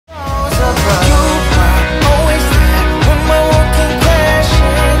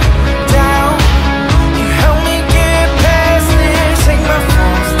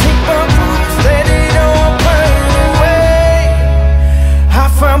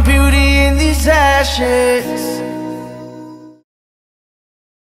these ashes.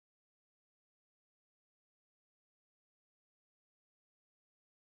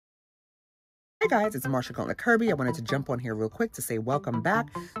 Hey guys, it's Marsha Gauntlet Kirby. I wanted to jump on here real quick to say welcome back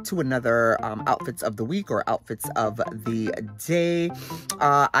to another outfits of the week or outfits of the day.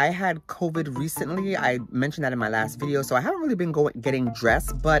 I had COVID recently. I mentioned that in my last video, so I haven't really been getting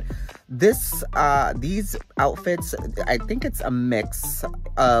dressed, but these outfits, I think it's a mix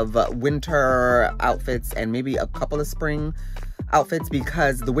of winter outfits and maybe a couple of spring outfits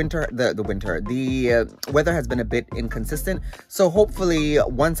because the weather has been a bit inconsistent. So hopefully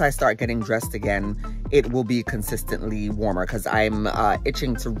once I start getting dressed again, it will be consistently warmer because I'm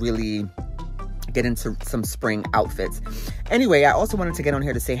itching to really get into some spring outfits. Anyway, I also wanted to get on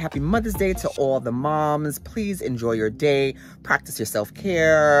here to say happy Mother's Day to all the moms. Please enjoy your day. Practice your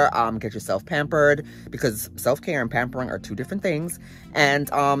self-care. Get yourself pampered because self-care and pampering are two different things. And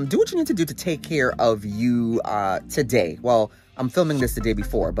do what you need to do to take care of you today. Well, I'm filming this the day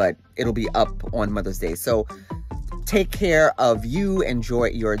before, but it'll be up on Mother's Day. So take care of you. Enjoy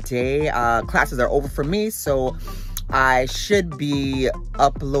your day. Classes are over for me, so I should be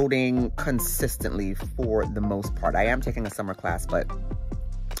uploading consistently for the most part. I am taking a summer class, but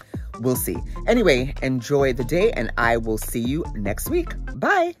we'll see. Anyway, enjoy the day, and I will see you next week.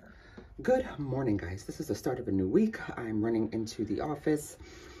 Bye. Good morning, guys. This is the start of a new week. I'm running into the office.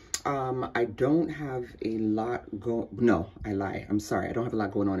 I don't have a lot no, I lie. I'm sorry. I don't have a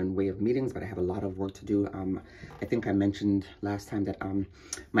lot going on in way of meetings, but I have a lot of work to do. I think I mentioned last time that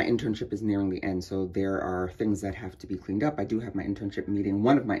my internship is nearing the end, so there are things that have to be cleaned up. I do have my internship meeting,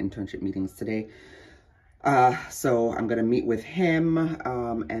 one of my internship meetings today. So I'm gonna meet with him,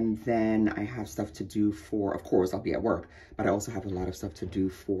 and then I have stuff to do for, of course, I'll be at work, but I also have a lot of stuff to do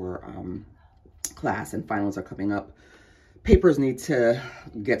for class, and finals are coming up. Papers need to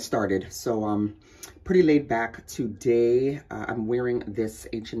get started, so pretty laid back today. I'm wearing this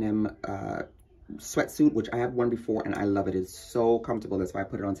H&M sweatsuit, which I have worn before and I love it. It's so comfortable. That's why I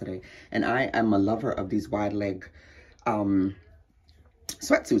put it on today. And I am a lover of these wide leg sweatsuits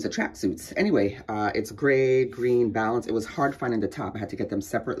or tracksuits. Anyway, it's gray, green, balanced. It was hard finding the top. I had to get them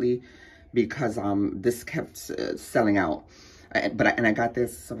separately because this kept selling out. And I got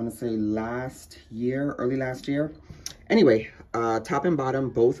this, I want to say early last year. Anyway, top and bottom,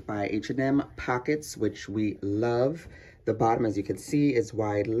 both by H&M, pockets, which we love. The bottom, as you can see, is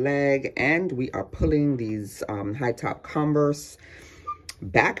wide leg, and we are pulling these high top Converse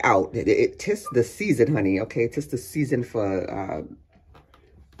back out. Tis the season, honey, okay? Tis the season for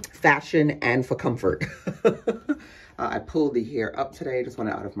fashion and for comfort. I pulled the hair up today, just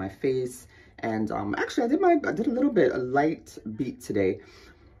wanted it out of my face. And actually, I did a light beat today,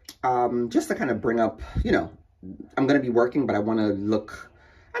 just to kind of bring up, you know, I'm going to be working, but I want to look,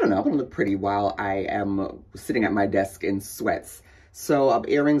 I don't know, I want to look pretty while I am sitting at my desk in sweats. So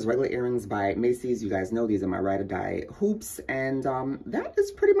earrings, regular earrings by Macy's. You guys know these are my ride or die hoops. And that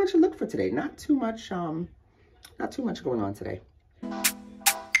is pretty much a look for today. Not too much going on today.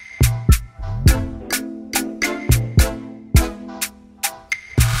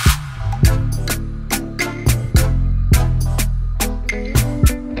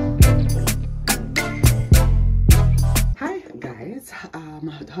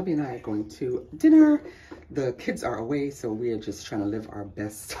 Hubby and I are going to dinner. The kids are away, so we are just trying to live our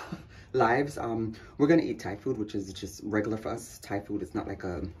best lives. We're gonna eat Thai food, which is just regular for us. Thai food is not like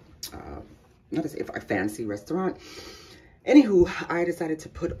a fancy restaurant. Anywho, I decided to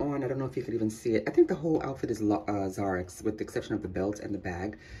put on, I don't know if you could even see it. I think the whole outfit is Zara, with the exception of the belt and the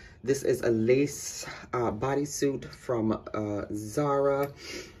bag. This is a lace bodysuit from Zara.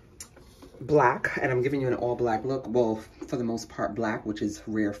 Black, and I'm giving you an all black look. Well, for the most part black, which is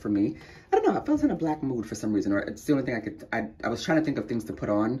rare for me. I don't know, I felt in a black mood for some reason, or it's the only thing I was trying to think of things to put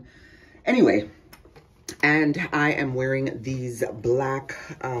on. Anyway, and I am wearing these black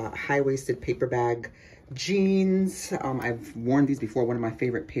high-waisted Paperbag jeans. I've worn these before, one of my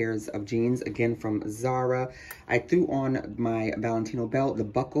favorite pairs of jeans, again from Zara. I threw on my Valentino belt. The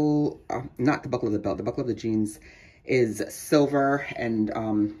buckle, not the buckle of the belt, the buckle of the jeans is silver, and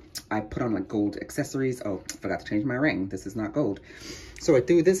I put on like gold accessories. Oh, forgot to change my ring. This is not gold. So I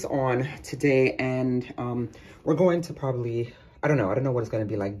threw this on today, and we're going to probably, I don't know what it's going to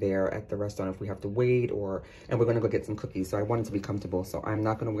be like there at the restaurant, if we have to wait, and we're going to go get some cookies. So I wanted to be comfortable, so I'm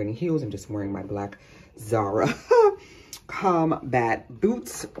not going to wear any heels. I'm just wearing my black Zara combat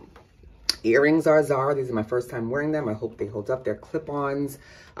boots. Earrings are Zara. These are my first time wearing them. I hope they hold up. They're clip-ons.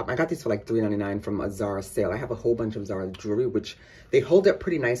 I got these for like $3.99 from a Zara sale. I have a whole bunch of Zara jewelry, which they hold up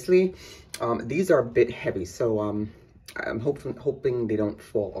pretty nicely. These are a bit heavy, so I'm hoping they don't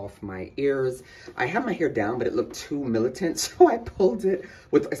fall off my ears. I have my hair down, but it looked too militant, so I pulled it,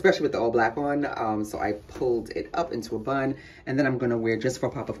 especially with the all black on. So I pulled it up into a bun, and then I'm gonna wear, just for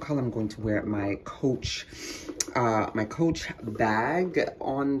a pop of color, I'm going to wear my Coach bag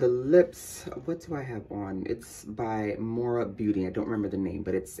on the lips. What do I have on? It's by Mora Beauty. I don't remember the name,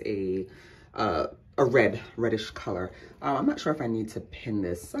 but it's a reddish color. I'm not sure if I need to pin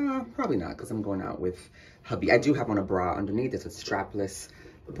this. Probably not, because I'm going out with hubby. I do have on a bra underneath. It's a strapless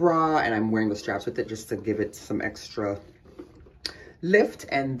bra, and I'm wearing the straps with it just to give it some extra lift.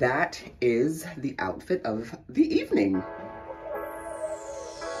 And that is the outfit of the evening.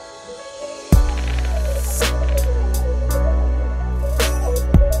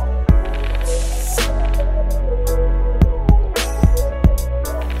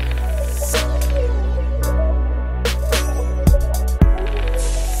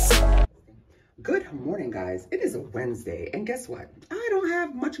 Guys, it is a Wednesday, and guess what? I don't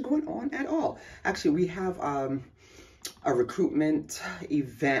have much going on at all. Actually, we have a recruitment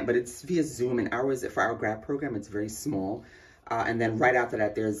event, but it's via Zoom, and for our grad program, it's very small. And then right after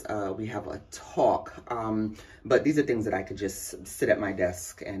that, we have a talk. But these are things that I could just sit at my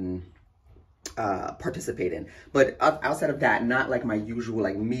desk and participate in. But outside of that, not like my usual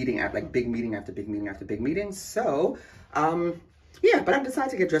like meeting, like big meeting after big meeting after big meeting. So yeah, but I've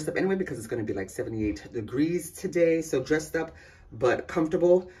decided to get dressed up anyway because it's going to be like 78 degrees today. So dressed up, but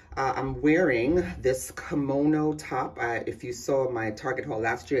comfortable. I'm wearing this kimono top. If you saw my Target haul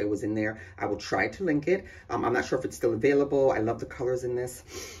last year, it was in there. I will try to link it. I'm not sure if it's still available. I love the colors in this.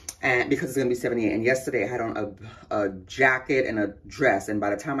 And because it's going to be 78. And yesterday I had on a jacket and a dress. And by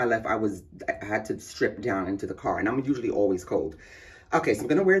the time I left, I had to strip down into the car. And I'm usually always cold. Okay, so I'm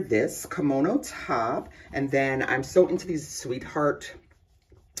gonna wear this kimono top, and then I'm so into these sweetheart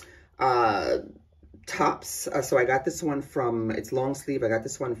tops. So I got this one from, it's long sleeve. I got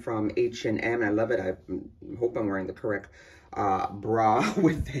this one from H&M. I love it. I hope I'm wearing the correct bra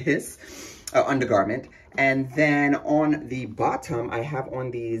with this undergarment. And then on the bottom, I have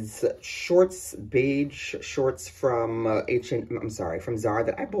on these shorts, beige shorts from from Zara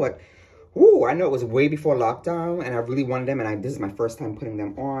that I bought. Ooh, I know it was way before lockdown, and I really wanted them, and this is my first time putting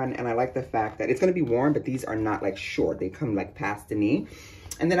them on, and I like the fact that it's going to be warm, but these are not, like, short. They come, like, past the knee.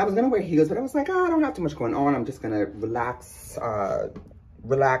 And then I was going to wear heels, but I was like, oh, I don't have too much going on. I'm just going to relax, do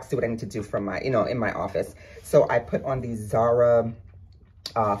what I need to do from my, in my office. So I put on these Zara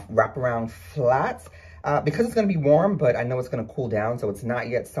wraparound flats because it's going to be warm, but I know it's going to cool down, so it's not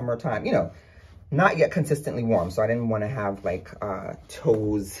yet summertime, not yet consistently warm. So I didn't want to have, like,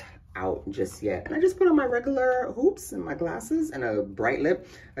 toes out just yet. And I just put on my regular hoops and my glasses and a bright lip.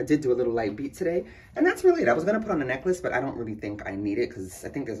 I did do a little light beat today, and that's really it. I was gonna put on a necklace, but I don't really think I need it because I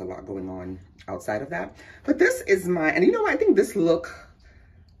think there's a lot going on outside of that. But this is and you know what? I think this look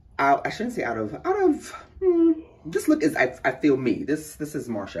I shouldn't say this look is, I feel me. This is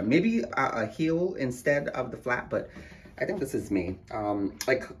Marsha. Maybe a heel instead of the flat, but I think this is me.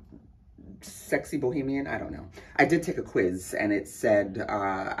 Like sexy bohemian, I don't know. I did take a quiz and it said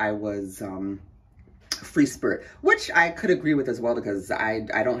I was free spirit, which I could agree with as well because I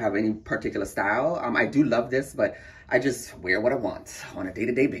don't have any particular style. I do love this, but I just wear what I want on a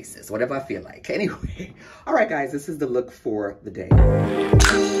day-to-day basis, whatever I feel like. Anyway, all right guys, this is the look for the day.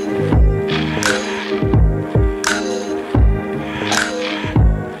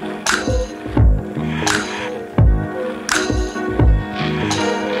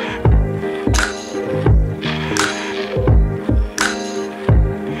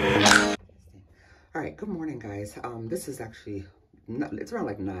 Good morning, guys. This is actually, it's around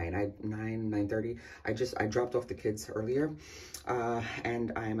like 9:30. I dropped off the kids earlier,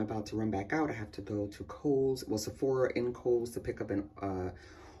 and I'm about to run back out. I have to go to Kohl's, well, Sephora in Kohl's to pick up an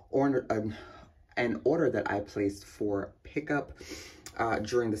order that I placed for pickup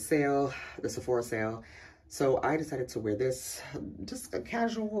during the Sephora sale. So I decided to wear this, just a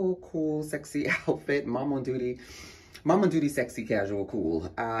casual, cool, sexy outfit, mom on duty sexy, casual,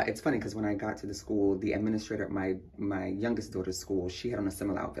 cool. It's funny because when I got to the school, the administrator at my youngest daughter's school, she had on a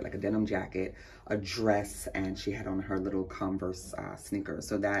similar outfit, like a denim jacket, a dress, and she had on her little Converse sneakers.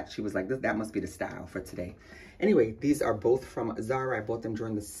 So that she was like, that must be the style for today. Anyway, these are both from Zara. I bought them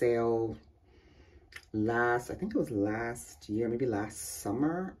during the sale I think it was last year, maybe last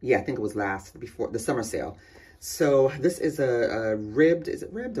summer. Yeah, I think it was before the summer sale. So this is a ribbed, is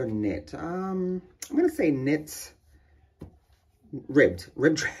it ribbed or knit? I'm gonna say knit. Ribbed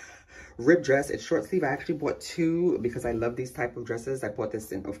dress. It's short sleeve. I actually bought two because I love these type of dresses. I bought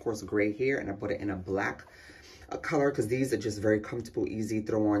this in, of course, gray here, and I bought it in a black color because these are just very comfortable, easy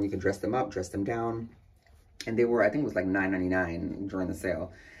throw on. You can dress them up, dress them down. And they were, I think it was like $9.99 during the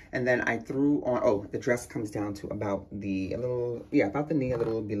sale. And then I threw on, oh, the dress comes down to about the, about the knee, a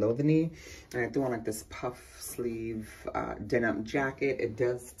little below the knee. And I threw on like this puff sleeve denim jacket. It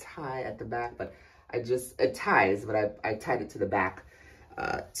does tie at the back, but it ties, but I tied it to the back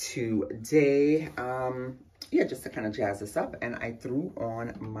today. Yeah, just to kind of jazz this up. And I threw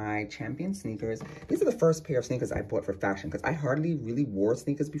on my Champion sneakers. These are the first pair of sneakers I bought for fashion because I hardly really wore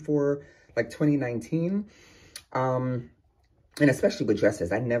sneakers before like 2019. And especially with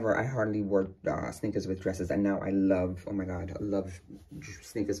dresses. I hardly wore sneakers with dresses. And now I love, oh my God, I love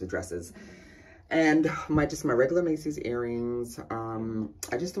sneakers with dresses. And just my regular Macy's earrings.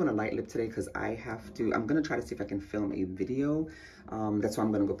 I just doing a light lip today because I'm going to try to see if I can film a video. That's why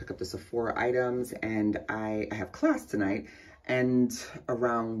I'm going to go pick up the Sephora items. And I have class tonight. And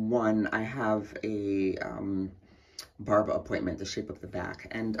around 1, I have a barber appointment to shape up the back.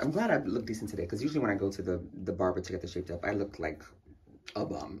 And I'm glad I look decent today because usually when I go to the barber to get this shaped up, I look like a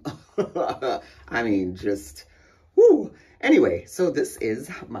bum. I mean, just, whoo. Anyway, so this is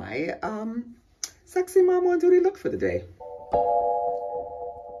my sexy mom on duty look for the day.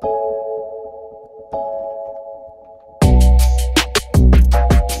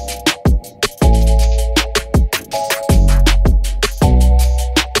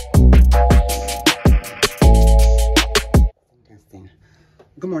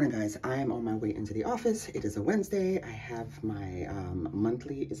 Good morning, guys. I am on my way into the office. It is a Wednesday. I have my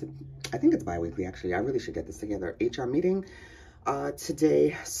monthly, I think it's bi-weekly actually. I really should get this together. HR meeting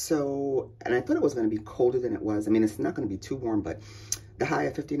today. So, and I thought it was going to be colder than it was. I mean, it's not going to be too warm, but the high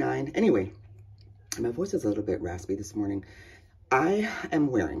of 59. Anyway, my voice is a little bit raspy this morning. I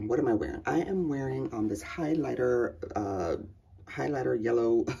am wearing, what am I wearing? I am wearing this highlighter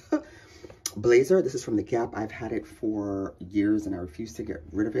yellow blazer. This is from the Gap. I've had it for years and I refuse to get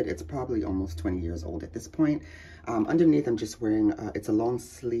rid of it. It's probably almost 20 years old at this point. Underneath, I'm just wearing, it's a long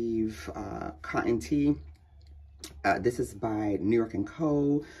sleeve cotton tee. This is by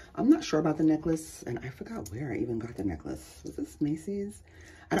NY&Co. I'm not sure about the necklace, and I forgot where I even got the necklace. Was this Macy's?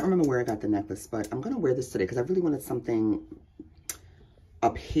 I don't remember where I got the necklace, but I'm going to wear this today because I really wanted something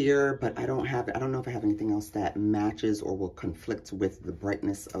up here, but I don't know if I have anything else that matches or will conflict with the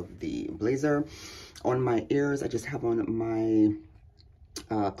brightness of the blazer. On my ears, I just have on my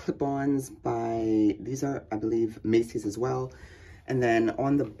clip-ons by, these are, I believe, Macy's as well. And then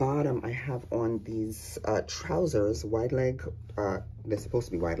on the bottom, I have on these trousers, wide leg, they're supposed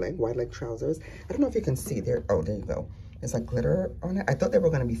to be wide leg trousers. I don't know if you can see there. Oh, there you go. There's like glitter on it. I thought they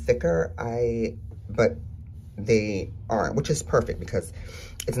were going to be thicker, but they aren't, which is perfect because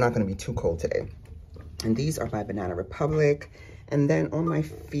it's not going to be too cold today. And these are by Banana Republic. And then on my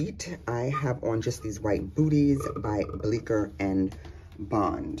feet, I have on just these white booties by Bleeker and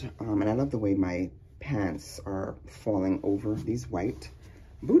Bond. And I love the way my pants are falling over these white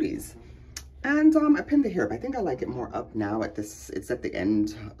booties. And I pinned the hair up. I think I like it more up now at this, it's at the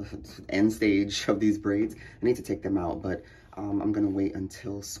end stage of these braids. I need to take them out, but I'm gonna wait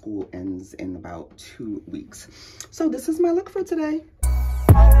until school ends in about 2 weeks. So this is my look for today.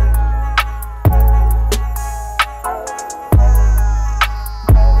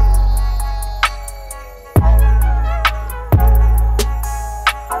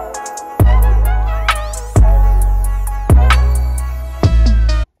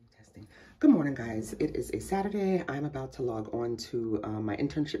 Guys, it is a Saturday. I'm about to log on to my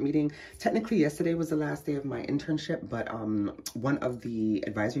internship meeting. Technically, yesterday was the last day of my internship, but one of the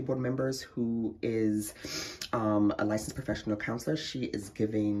advisory board members who is a licensed professional counselor, she is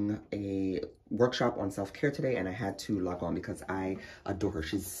giving a workshop on self-care today, and I had to log on because I adore her.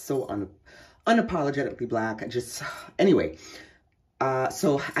 She's so unapologetically Black. Anyway.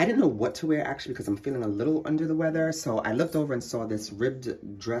 So I didn't know what to wear actually because I'm feeling a little under the weather. So I looked over and saw this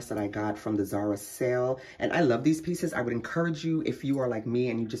ribbed dress that I got from the Zara sale. And I love these pieces. I would encourage you, if you are like me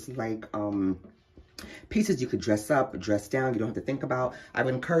and you just like pieces you could dress up, dress down, you don't have to think about, I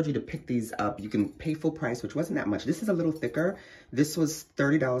would encourage you to pick these up. You can pay full price, which wasn't that much. This is a little thicker. This was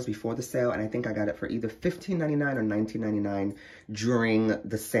 $30 before the sale, and I think I got it for either $15.99 or $19.99 during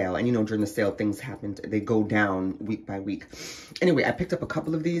the sale. And you know, during the sale, things happen, they go down week by week. Anyway, I picked up a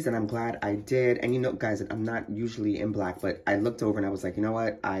couple of these and I'm glad I did. And you know, guys, I'm not usually in black, but I looked over and I was like, you know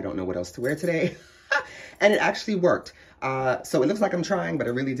what? I don't know what else to wear today. And it actually worked. So it looks like I'm trying, but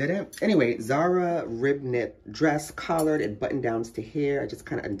I really didn't. Anyway, Zara rib knit dress, collared, and button downs to here. I just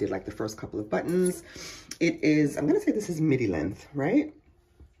kind of undid like the first couple of buttons. It is, I'm going to say this is midi length, right?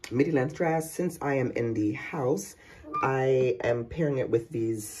 Midi length dress. Since I am in the house, I am pairing it with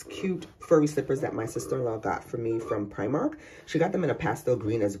these cute furry slippers that my sister-in-law got for me from Primark. She got them in a pastel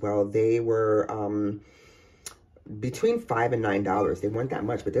green as well. They were, between $5 and $9. They weren't that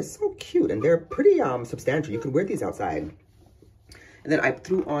much, but they're so cute and they're pretty substantial. You could wear these outside. And then I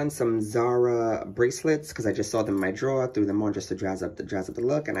threw on some Zara bracelets because I just saw them in my drawer. Threw them on just to jazz up the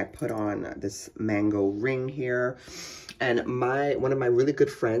look. And I put on this mango ring here. And one of my really good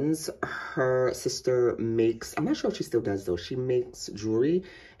friends, her sister makes, I'm not sure if she still does though, she makes jewelry.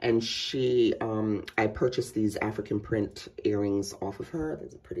 And I purchased these African print earrings off of her.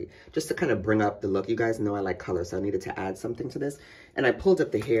 These are pretty, just to kind of bring up the look. You guys know I like color, so I needed to add something to this. And I pulled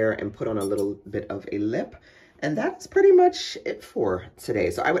up the hair and put on a little bit of a lip. And that's pretty much it for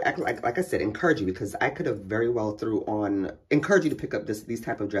today. So I would, like I said, encourage you, because I could have very well encourage you to pick up these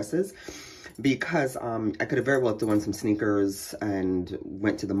type of dresses, because I could have very well threw on some sneakers and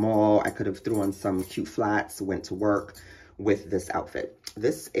went to the mall. I could have threw on some cute flats, went to work with this outfit.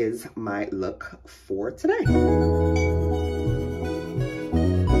 This is my look for today.